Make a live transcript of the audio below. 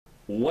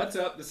What's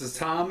up? This is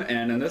Tom,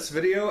 and in this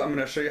video I'm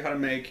going to show you how to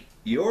make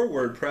your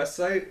WordPress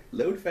site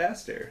load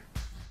faster.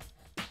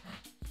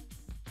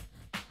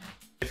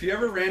 If you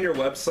ever ran your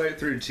website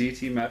through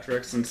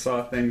GTmetrix and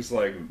saw things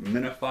like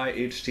minify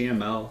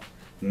HTML,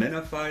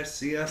 minify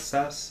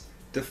CSS,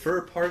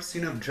 defer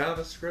parsing of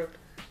JavaScript,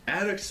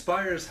 add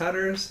expires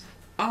headers,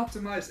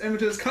 optimize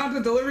images,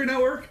 content delivery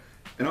network,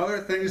 and other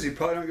things you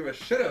probably don't give a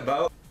shit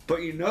about,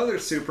 but you know they're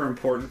super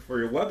important for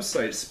your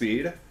website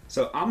speed,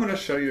 so I'm going to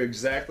show you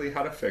exactly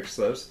how to fix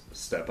those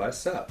step by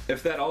step.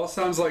 If that all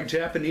sounds like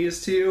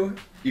Japanese to you,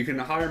 you can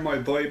hire my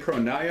boy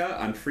Pronaya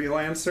on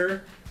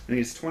Freelancer, and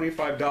he's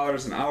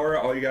 $25 an hour.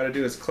 All you got to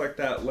do is click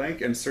that link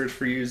and search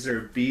for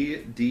user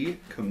BD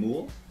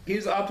Kamul.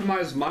 He's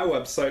optimized my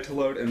website to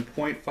load in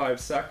 0.5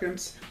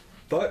 seconds,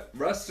 but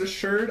rest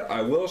assured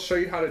I will show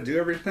you how to do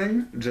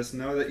everything. Just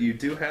know that you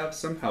do have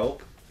some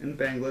help in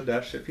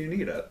Bangladesh if you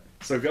need it.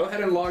 So go ahead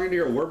and log into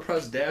your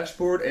WordPress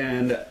dashboard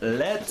and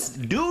let's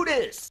do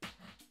this!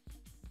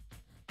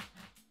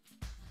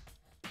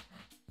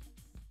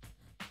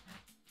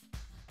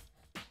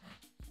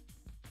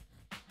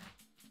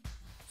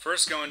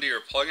 First, go into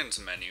your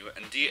plugins menu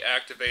and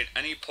deactivate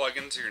any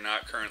plugins you're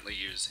not currently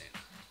using.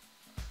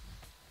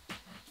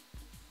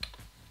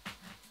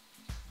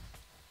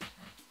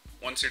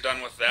 Once you're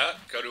done with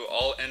that, go to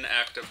all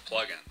inactive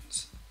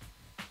plugins.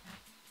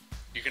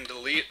 You can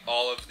delete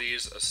all of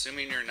these,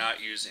 assuming you're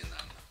not using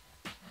them.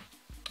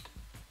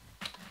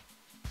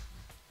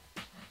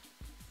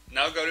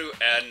 Now go to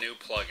Add New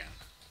Plugin.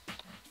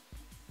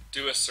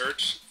 Do a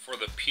search for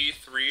the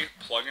P3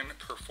 Plugin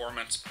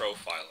Performance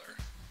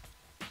Profiler.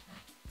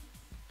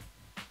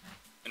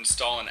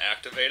 Install and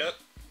activate it.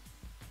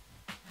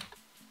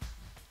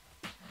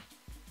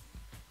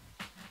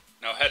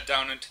 Now head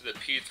down into the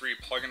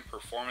P3 Plugin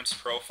Performance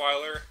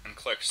Profiler and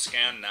click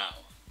Scan Now.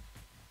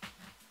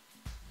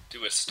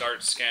 Do a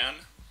Start Scan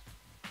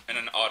and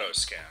an Auto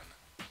Scan.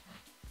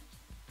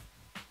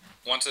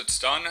 Once it's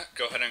done,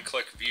 go ahead and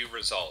click View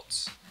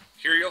Results.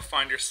 Here you'll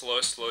find your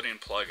slowest loading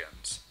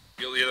plugins.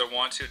 You'll either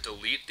want to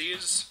delete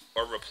these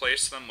or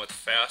replace them with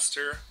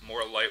faster,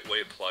 more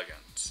lightweight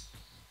plugins.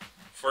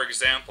 For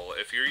example,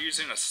 if you're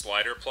using a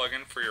slider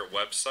plugin for your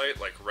website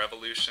like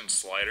Revolution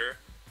Slider,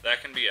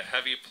 that can be a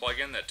heavy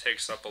plugin that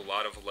takes up a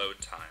lot of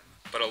load time.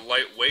 But a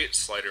lightweight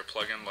slider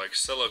plugin like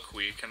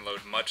Soliloquy can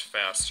load much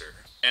faster.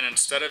 And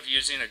instead of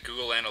using a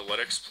Google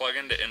Analytics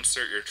plugin to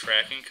insert your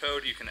tracking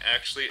code, you can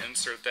actually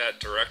insert that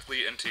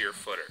directly into your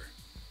footer.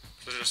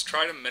 So just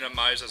try to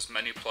minimize as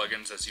many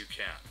plugins as you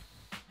can.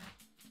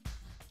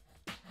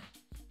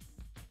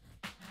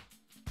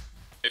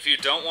 If you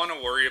don't want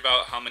to worry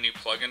about how many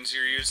plugins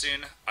you're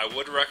using, I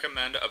would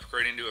recommend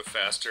upgrading to a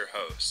faster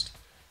host.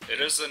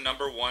 It is the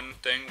 #1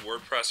 thing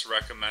WordPress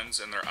recommends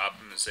in their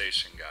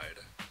optimization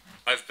guide.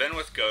 I've been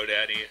with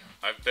GoDaddy,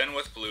 I've been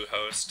with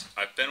Bluehost,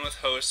 I've been with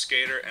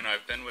HostGator, and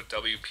I've been with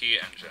WP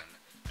Engine,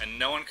 and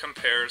no one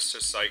compares to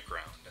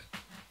SiteGround.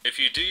 If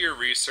you do your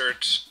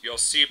research, you'll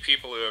see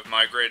people who have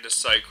migrated to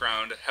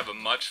SiteGround have a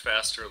much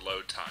faster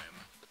load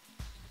time.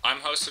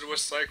 I'm hosted with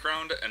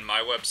SiteGround, and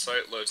my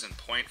website loads in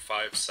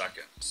 0.5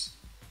 seconds.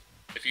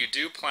 If you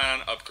do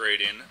plan on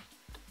upgrading,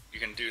 you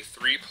can do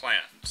 3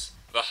 plans.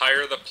 The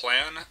higher the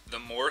plan, the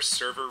more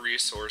server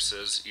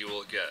resources you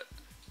will get,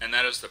 and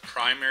that is the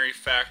primary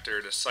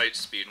factor to site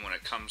speed when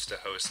it comes to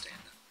hosting.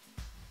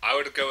 I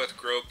would go with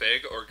Grow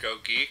Big or Go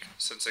Geek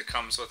since it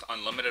comes with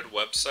unlimited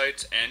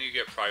websites and you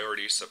get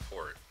priority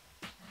support.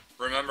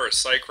 Remember,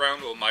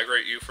 SiteGround will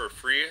migrate you for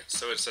free,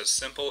 so it's as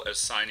simple as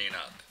signing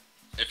up.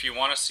 If you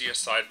want to see a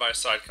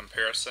side-by-side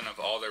comparison of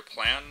all their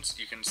plans,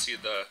 you can see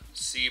the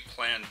See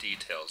Plan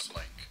Details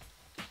link.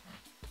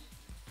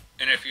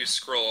 And if you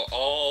scroll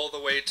all the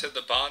way to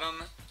the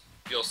bottom,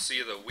 you'll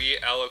see the We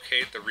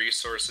Allocate the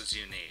Resources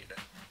You Need.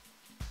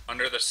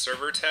 Under the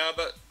Server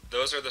tab,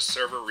 those are the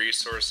server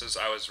resources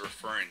I was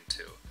referring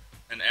to.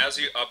 And as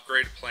you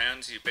upgrade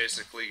plans, you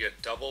basically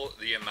get double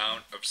the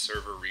amount of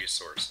server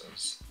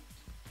resources.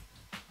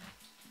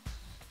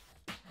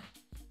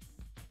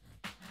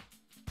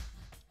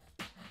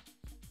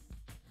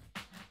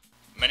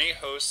 Many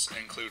hosts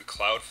include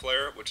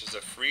Cloudflare, which is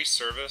a free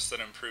service that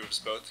improves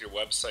both your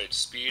website's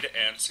speed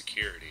and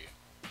security.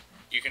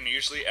 You can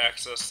usually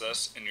access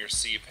this in your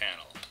C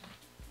panel.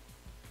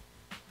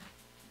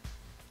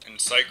 In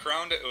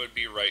SiteGround, it would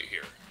be right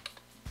here.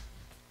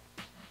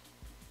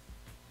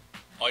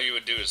 All you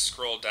would do is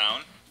scroll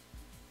down,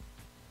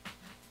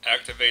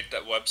 activate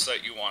that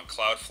website you want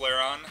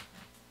Cloudflare on,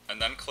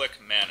 and then click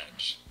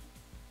Manage.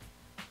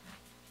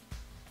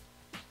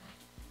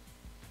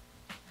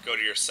 Go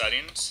to your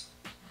settings,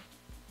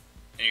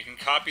 and you can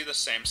copy the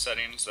same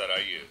settings that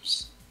I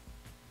use.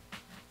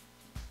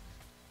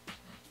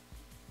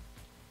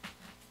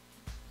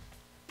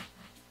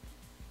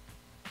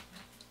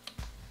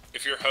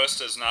 If your host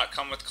does not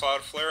come with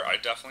Cloudflare, I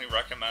definitely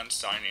recommend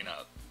signing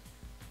up.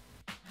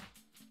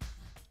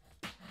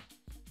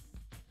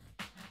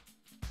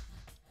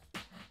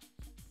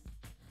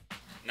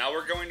 Now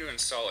we're going to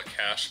install a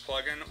cache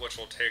plugin which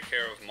will take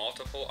care of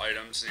multiple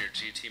items in your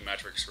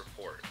GTmetrix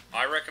report.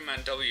 I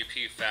recommend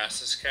WP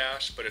Fastest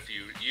Cache, but if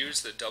you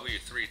use the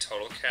W3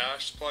 Total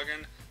Cache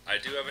plugin, I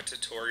do have a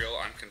tutorial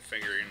on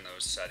configuring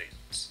those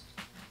settings.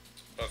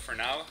 But for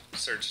now,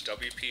 search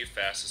WP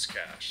Fastest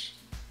Cache.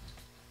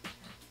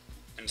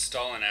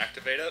 Install and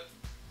activate it,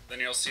 then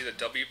you'll see the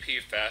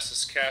WP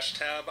Fastest Cache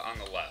tab on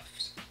the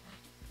left.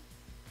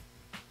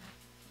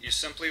 You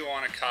simply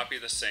want to copy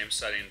the same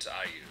settings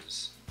I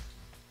use.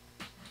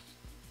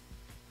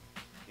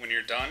 When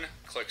you're done,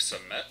 click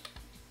Submit.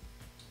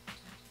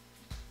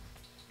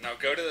 Now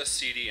go to the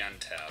CDN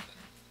tab.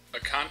 A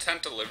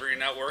content delivery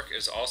network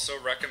is also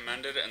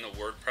recommended in the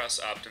WordPress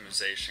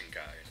optimization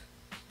guide.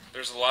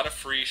 There's a lot of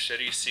free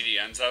shitty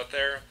CDNs out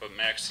there, but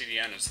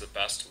MaxCDN is the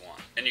best one.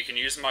 And you can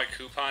use my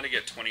coupon to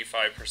get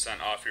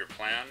 25% off your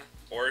plan,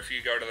 or if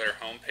you go to their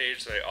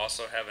homepage, they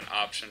also have an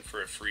option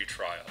for a free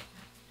trial.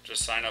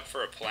 Just sign up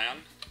for a plan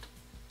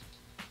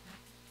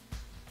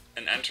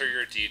and enter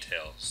your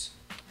details.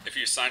 If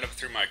you sign up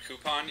through my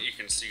coupon, you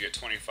can see get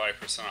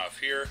 25% off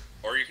here,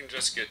 or you can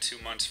just get 2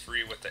 months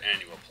free with the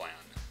annual plan.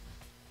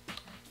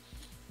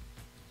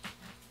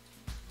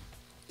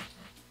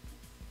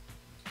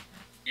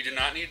 You do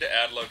not need to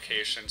add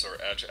locations or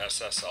Edge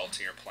SSL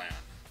to your plan.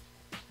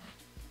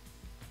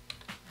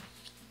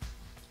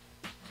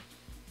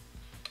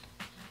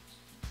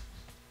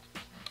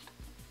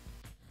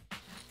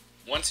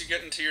 Once you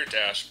get into your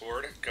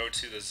dashboard, go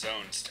to the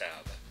Zones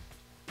tab.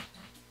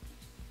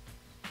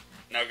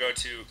 Now go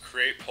to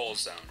Create Poll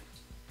Zone.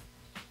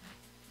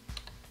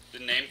 The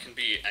name can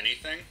be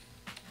anything.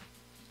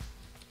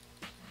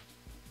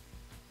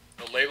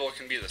 The label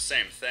can be the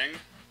same thing,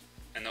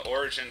 and the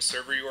origin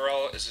server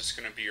URL is just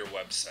going to be your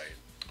website.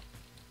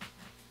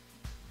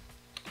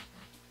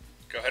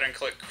 Go ahead and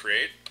click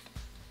Create.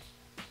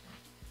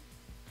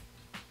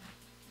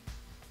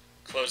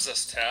 Close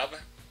this tab,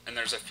 and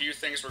there's a few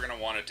things we're going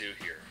to want to do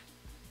here.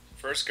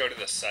 First, go to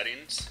the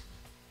Settings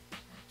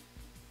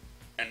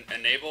and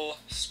enable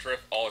Strip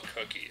All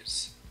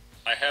Cookies.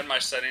 I had my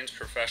settings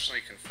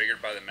professionally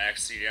configured by the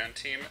MaxCDN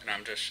team, and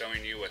I'm just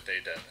showing you what they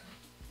did.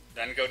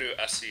 Then go to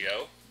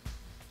SEO,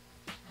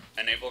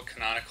 enable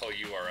canonical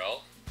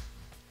URL,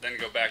 then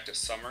go back to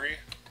Summary,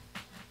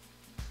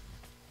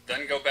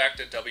 then go back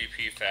to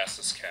WP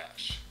Fastest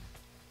Cache.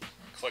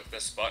 Click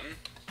this button,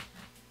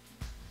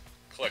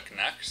 click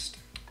Next.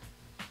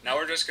 Now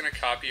we're just going to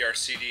copy our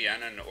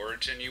CDN and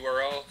origin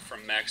URL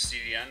from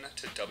MaxCDN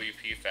to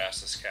WP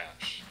Fastest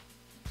Cache.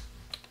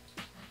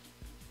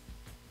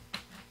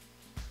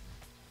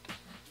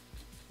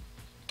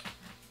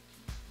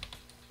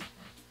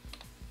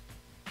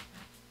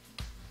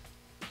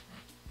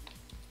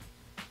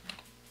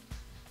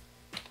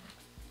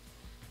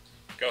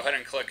 Go ahead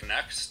and click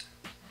Next.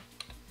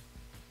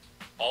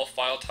 All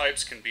file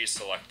types can be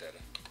selected.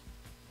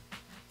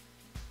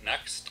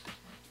 Next.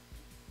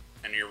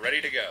 And you're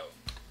ready to go.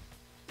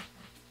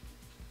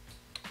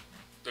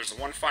 There's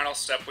one final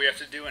step we have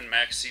to do in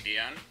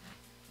MaxCDN.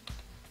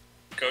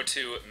 Go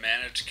to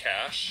Manage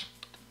Cache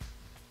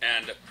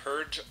and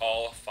purge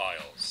all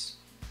files.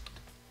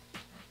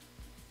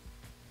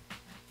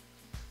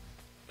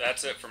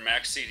 That's it for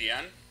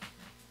MaxCDN.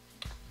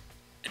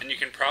 And you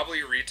can probably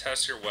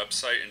retest your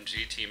website in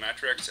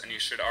GTmetrix, and you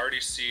should already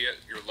see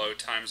your load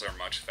times are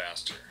much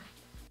faster.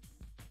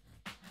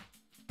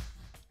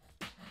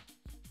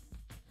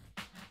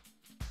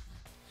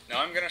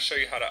 Now I'm going to show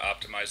you how to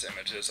optimize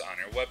images on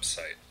your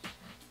website.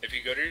 If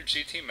you go to your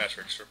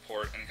GTmetrix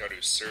report and go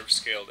to Serve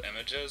Scaled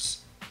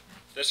Images,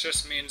 this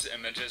just means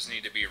images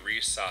need to be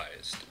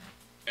resized.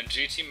 And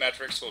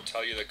GTmetrix will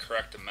tell you the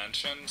correct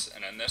dimensions,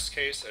 and in this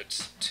case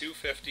it's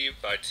 250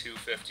 by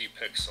 250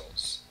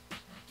 pixels.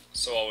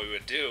 So all we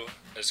would do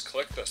is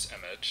click this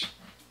image,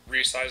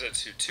 resize it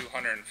to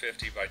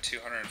 250 by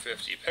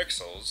 250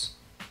 pixels,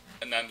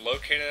 and then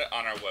locate it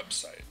on our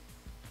website.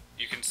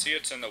 You can see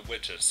it's in the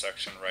widgets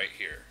section right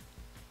here.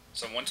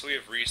 So once we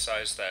have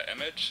resized that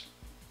image,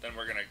 then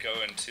we're going to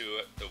go into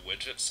the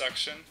widgets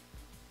section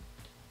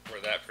where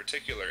that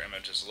particular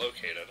image is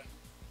located.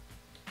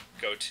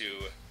 Go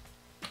to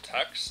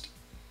Text,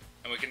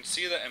 and we can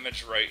see the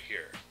image right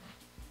here.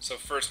 So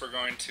first we're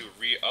going to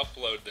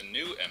re-upload the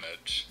new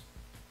image.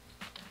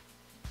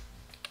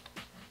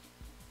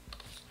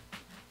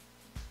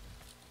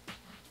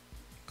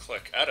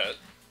 Click Edit,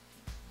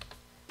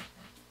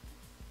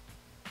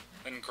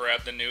 then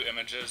grab the new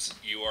image's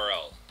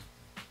URL.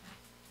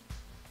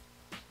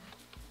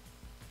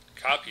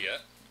 Copy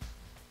it,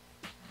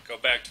 go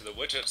back to the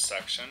widgets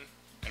section,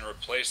 and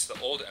replace the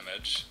old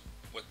image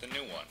with the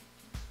new one.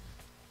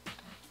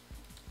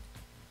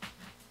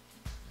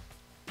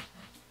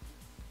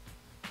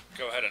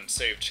 Go ahead and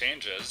save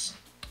changes,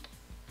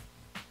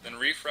 then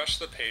refresh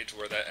the page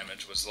where that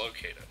image was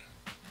located.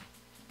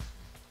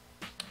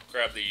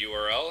 Grab the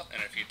URL,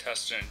 and if you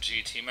test it in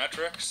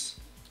GTmetrix,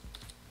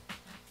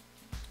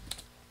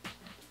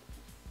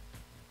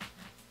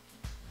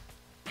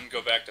 and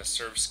go back to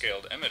Serve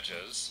Scaled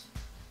Images,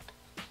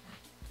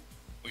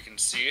 we can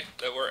see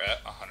that we're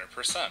at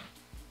 100%.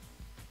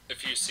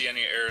 If you see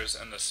any errors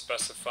in the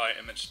Specify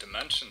Image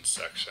Dimensions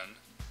section,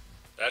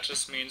 that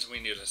just means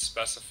we need to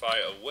specify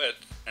a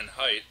width and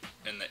height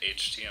in the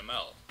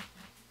HTML.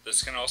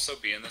 This can also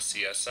be in the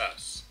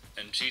CSS,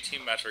 and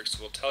GTmetrix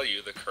will tell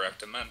you the correct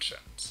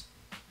dimensions.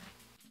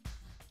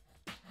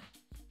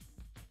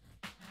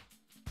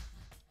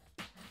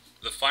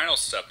 The final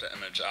step to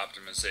image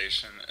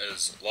optimization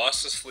is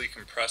losslessly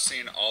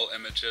compressing all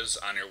images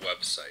on your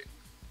website.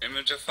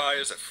 Imagify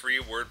is a free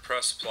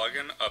WordPress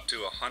plugin up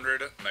to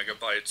 100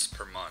 megabytes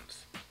per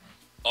month.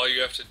 All you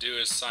have to do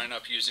is sign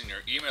up using your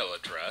email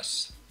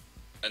address,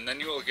 and then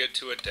you will get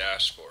to a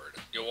dashboard.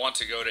 You'll want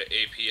to go to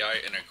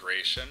API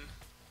integration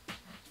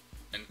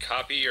and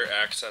copy your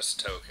access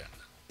token.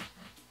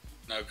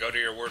 Now go to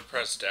your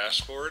WordPress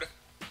dashboard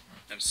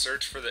and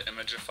search for the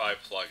Imagify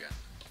plugin.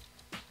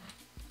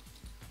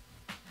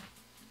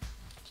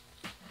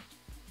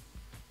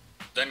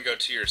 Then go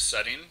to your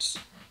settings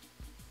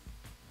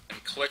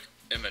and click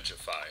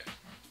Imagify.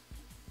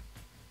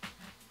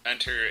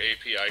 Enter your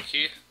API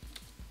key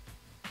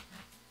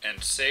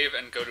and save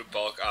and go to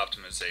bulk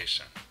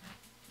optimization.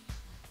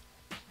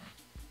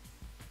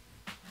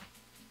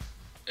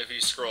 If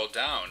you scroll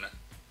down,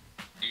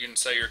 you can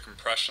set your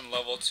compression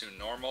level to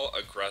normal,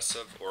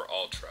 aggressive, or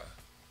ultra.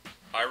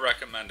 I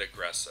recommend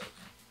aggressive.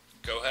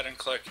 Go ahead and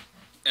click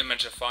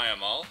Imagify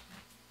them all,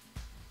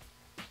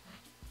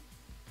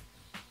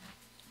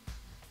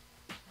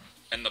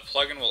 and the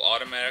plugin will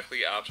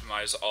automatically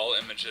optimize all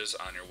images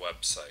on your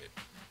website.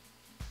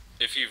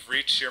 If you've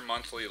reached your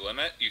monthly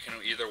limit, you can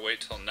either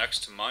wait till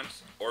next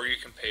month or you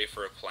can pay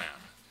for a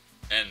plan.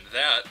 And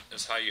that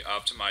is how you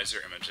optimize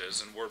your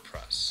images in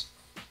WordPress.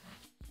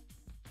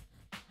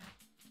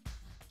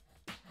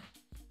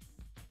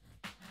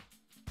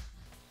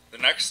 The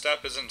next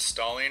step is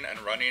installing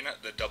and running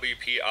the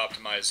WP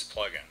Optimize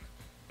plugin.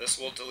 This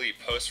will delete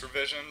post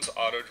revisions,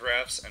 auto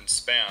drafts, and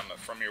spam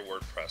from your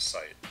WordPress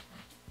site.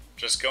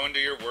 Just go into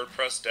your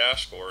WordPress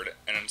dashboard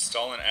and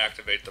install and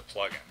activate the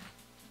plugin.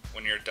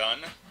 When you're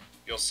done,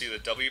 you'll see the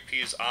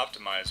WP's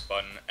Optimize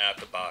button at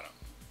the bottom.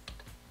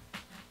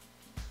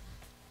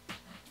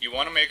 You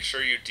want to make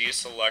sure you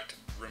deselect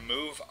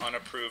Remove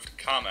Unapproved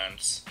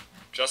Comments,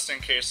 just in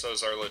case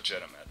those are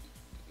legitimate.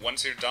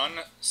 Once you're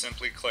done,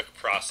 simply click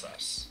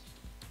Process.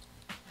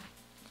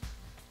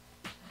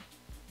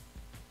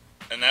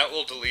 And that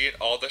will delete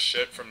all the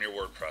shit from your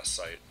WordPress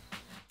site.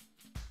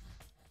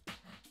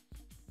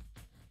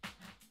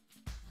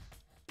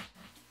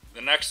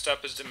 The next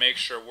step is to make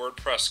sure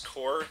WordPress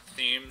core,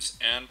 themes,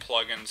 and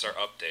plugins are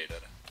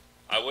updated.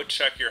 I would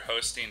check your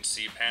hosting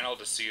cPanel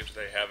to see if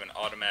they have an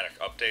automatic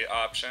update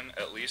option,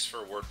 at least for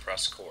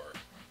WordPress core.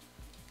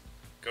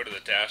 Go to the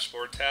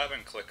Dashboard tab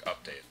and click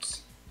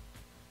Updates.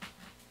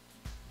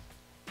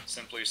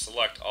 Simply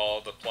select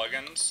all the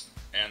plugins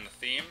and the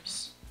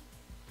themes,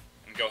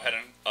 and go ahead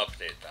and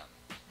update them.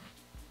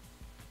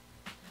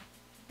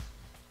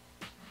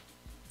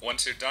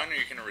 Once you're done,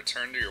 you can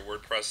return to your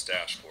WordPress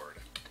dashboard.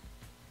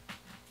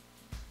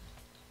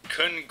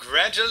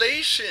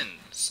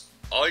 Congratulations!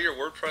 All your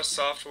WordPress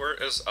software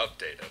is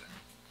updated.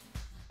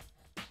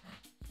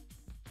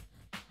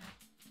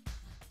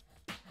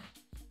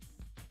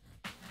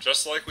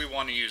 Just like we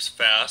want to use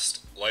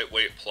fast,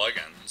 lightweight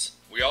plugins,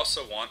 we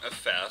also want a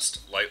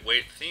fast,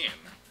 lightweight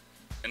theme.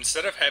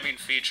 Instead of having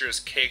features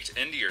caked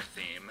into your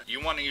theme,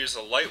 you want to use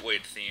a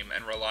lightweight theme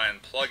and rely on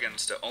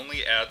plugins to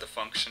only add the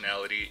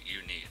functionality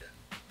you need.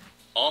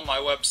 All my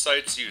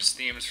websites use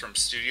themes from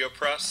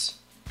StudioPress,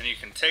 and you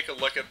can take a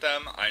look at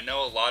them. I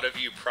know a lot of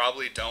you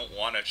probably don't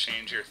want to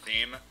change your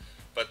theme,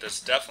 but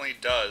this definitely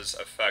does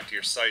affect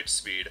your site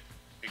speed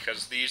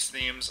because these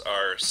themes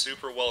are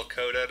super well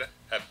coded,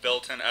 have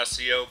built-in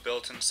SEO,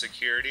 built-in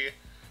security,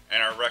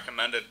 and are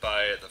recommended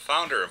by the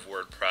founder of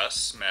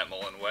WordPress, Matt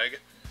Mullenweg,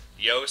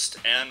 Yoast,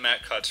 and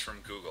Matt Cutts from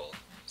Google.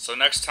 So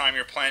next time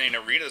you're planning a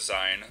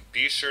redesign,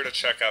 be sure to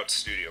check out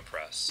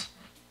StudioPress.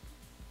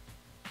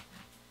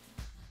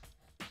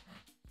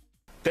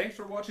 Thanks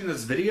for watching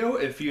this video.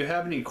 If you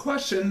have any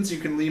questions, you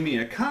can leave me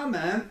a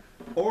comment,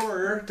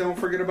 or don't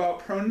forget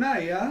about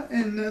Pranaya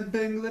in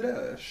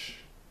Bangladesh.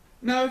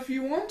 Now, if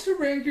you want to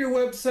rank your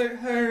website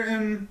higher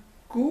in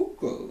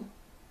Google,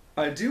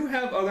 I do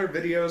have other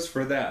videos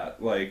for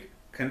that, like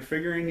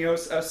configuring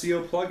Yoast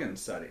SEO plugin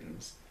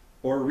settings,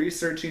 or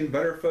researching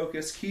better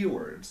focused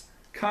keywords,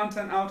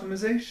 content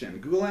optimization,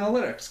 Google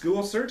Analytics,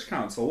 Google Search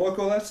Console,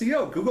 local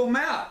SEO, Google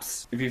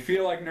Maps. If you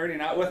feel like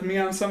nerding out with me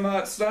on some of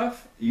that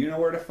stuff, you know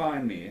where to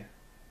find me.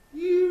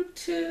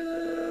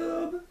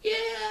 YouTube!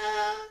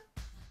 Yeah!